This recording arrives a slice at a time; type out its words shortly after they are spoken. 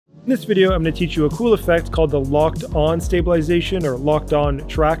this video, I'm going to teach you a cool effect called the locked on stabilization or locked on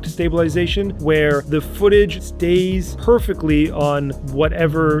tracked stabilization, where the footage stays perfectly on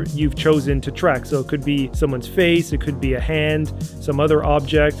whatever you've chosen to track. So it could be someone's face, it could be a hand, some other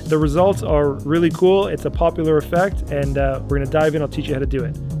object. The results are really cool. It's a popular effect, and we're going to dive in. I'll teach you how to do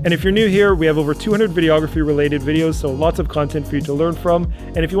it. And if you're new here, we have over 200 videography related videos, so lots of content for you to learn from.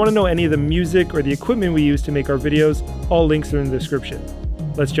 And if you want to know any of the music or the equipment we use to make our videos, all links are in the description.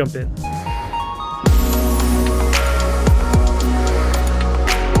 Let's jump in.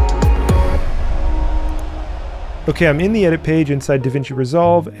 Okay, I'm in the edit page inside DaVinci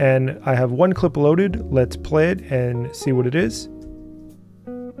Resolve, and I have one clip loaded. Let's play it and see what it is.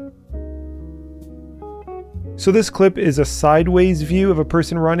 So this clip is a sideways view of a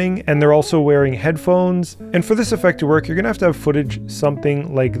person running, and they're also wearing headphones. And for this effect to work, you're gonna have to have footage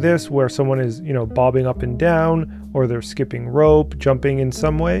something like this, where someone is, bobbing up and down, or they're skipping rope, jumping in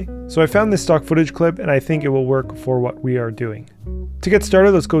some way. So I found this stock footage clip, and I think it will work for what we are doing. To get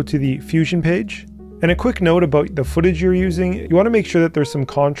started, let's go to the Fusion page. And a quick note about the footage you're using, you want to make sure that there's some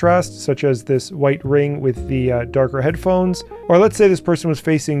contrast, such as this white ring with the darker headphones. Or let's say this person was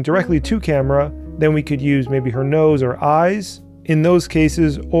facing directly to camera, then we could use maybe her nose or eyes. In those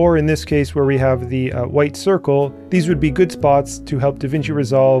cases, or in this case where we have the white circle, these would be good spots to help DaVinci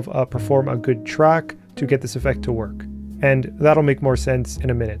Resolve perform a good track to get this effect to work. And that'll make more sense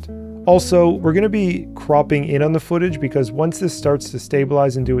in a minute. Also, we're going to be cropping in on the footage because once this starts to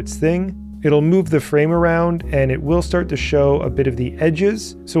stabilize and do its thing, it'll move the frame around and it will start to show a bit of the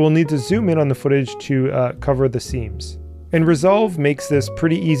edges, so we'll need to zoom in on the footage to cover the seams. And Resolve makes this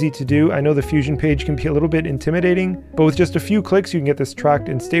pretty easy to do. I know the Fusion page can be a little bit intimidating, but with just a few clicks you can get this tracked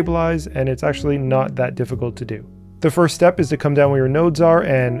and stabilized, and it's actually not that difficult to do. The first step is to come down where your nodes are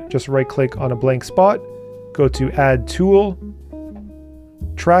and just right click on a blank spot, go to Add Tool,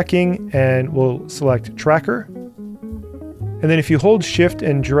 Tracking, and we'll select Tracker. And then if you hold Shift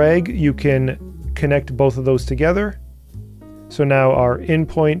and drag, you can connect both of those together. So now our in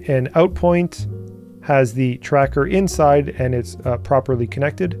point and out point has the tracker inside and it's properly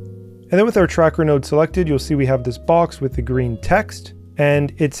connected. And then with our tracker node selected, you'll see we have this box with the green text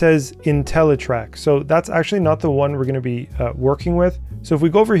and it says IntelliTrack. So that's actually not the one we're going to be working with. So if we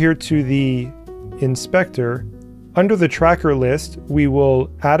go over here to the inspector, under the tracker list, we will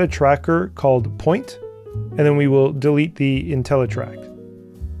add a tracker called Point. And then we will delete the IntelliTrack.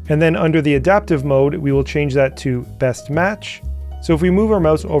 And then under the adaptive mode, we will change that to Best Match. So if we move our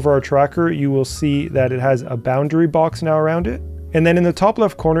mouse over our tracker, you will see that it has a boundary box now around it. And then in the top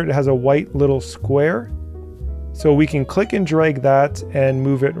left corner, it has a white little square. So we can click and drag that and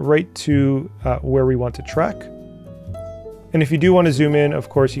move it right to where we want to track. And if you do want to zoom in, of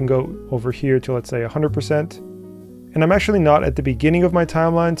course, you can go over here to, let's say, 100%. And I'm actually not at the beginning of my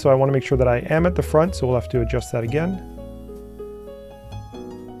timeline, so I want to make sure that I am at the front, so we'll have to adjust that again.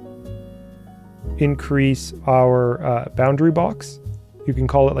 Increase our boundary box. You can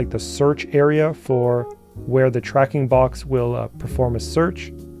call it like the search area for where the tracking box will perform a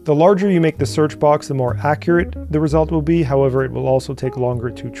search. The larger you make the search box, the more accurate the result will be. However, it will also take longer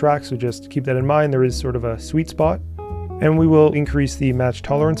to track, so just keep that in mind. There is sort of a sweet spot. And we will increase the match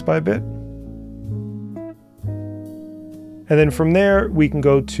tolerance by a bit. And then from there, we can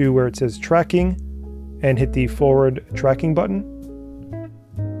go to where it says tracking and hit the forward tracking button.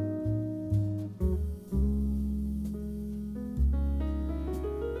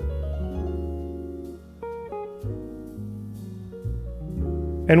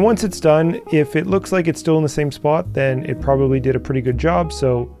 And once it's done, if it looks like it's still in the same spot, then it probably did a pretty good job.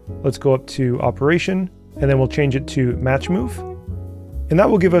 So let's go up to Operation, and then we'll change it to Match Move. And that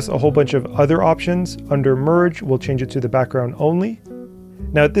will give us a whole bunch of other options. Under Merge, we'll change it to the background only.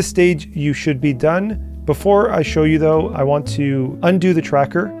 Now at this stage, you should be done. Before I show you though, I want to undo the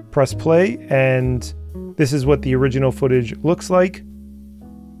tracker, press play, and this is what the original footage looks like.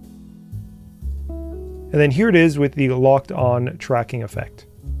 And then here it is with the locked on tracking effect.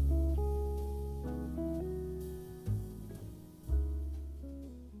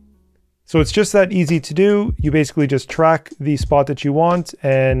 So it's just that easy to do. You basically just track the spot that you want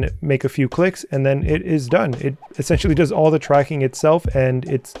and make a few clicks, and then it is done. It essentially does all the tracking itself, and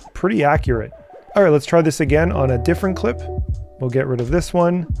it's pretty accurate. All right, let's try this again on a different clip. We'll get rid of this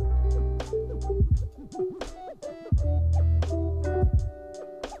one.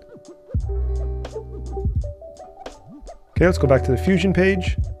 Okay, let's go back to the Fusion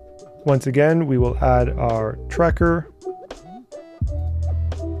page. Once again, we will add our tracker.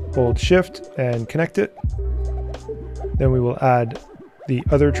 Hold Shift and connect it. Then we will add the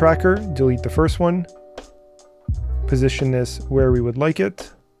other tracker, delete the first one, position this where we would like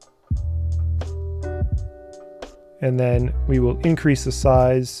it, and then we will increase the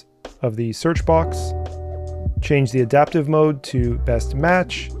size of the search box, change the adaptive mode to best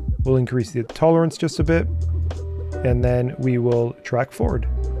match. We'll increase the tolerance just a bit, and then we will track forward.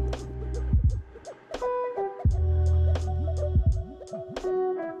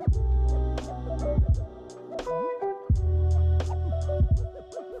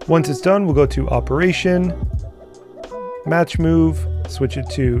 Once it's done, we'll go to Operation, Match Move, switch it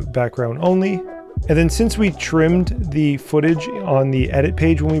to background only. And then since we trimmed the footage on the edit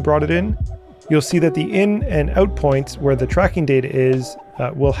page when we brought it in, you'll see that the in and out points where the tracking data is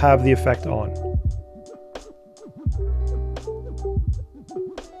will have the effect on.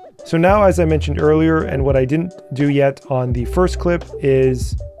 So now, as I mentioned earlier, and what I didn't do yet on the first clip,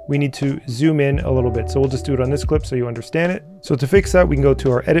 is we need to zoom in a little bit. So we'll just do it on this clip so you understand it. So to fix that, we can go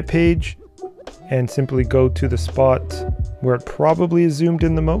to our edit page and simply go to the spot where it probably is zoomed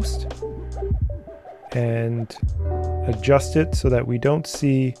in the most and adjust it so that we don't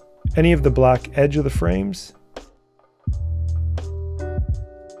see any of the black edge of the frames.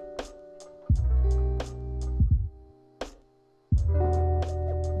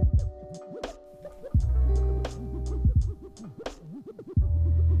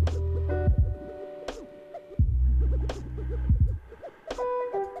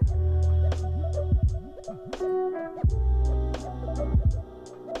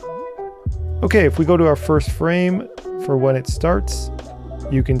 Okay, if we go to our first frame for when it starts,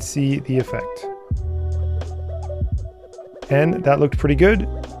 you can see the effect. And that looked pretty good.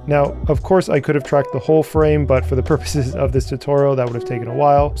 Now, of course, I could have tracked the whole frame, but for the purposes of this tutorial, that would have taken a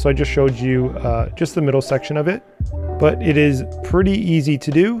while. So I just showed you just the middle section of it. But it is pretty easy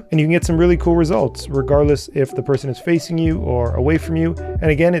to do, and you can get some really cool results, regardless if the person is facing you or away from you.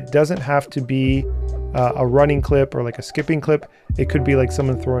 And again, it doesn't have to be a running clip or like a skipping clip. It could be like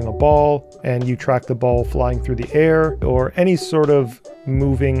someone throwing a ball and you track the ball flying through the air, or any sort of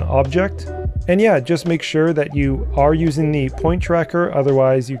moving object. And yeah, just make sure that you are using the point tracker,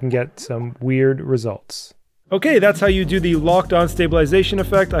 otherwise you can get some weird results. Okay, that's how you do the locked on stabilization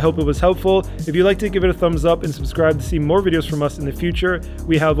effect. I hope it was helpful. If you'd like to give it a thumbs up and subscribe to see more videos from us in the future.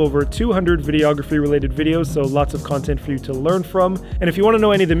 We have over 200 videography related videos, so lots of content for you to learn from. And if you want to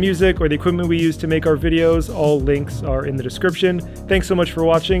know any of the music or the equipment we use to make our videos, all links are in the description. Thanks so much for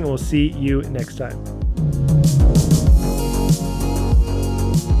watching, and we'll see you next time.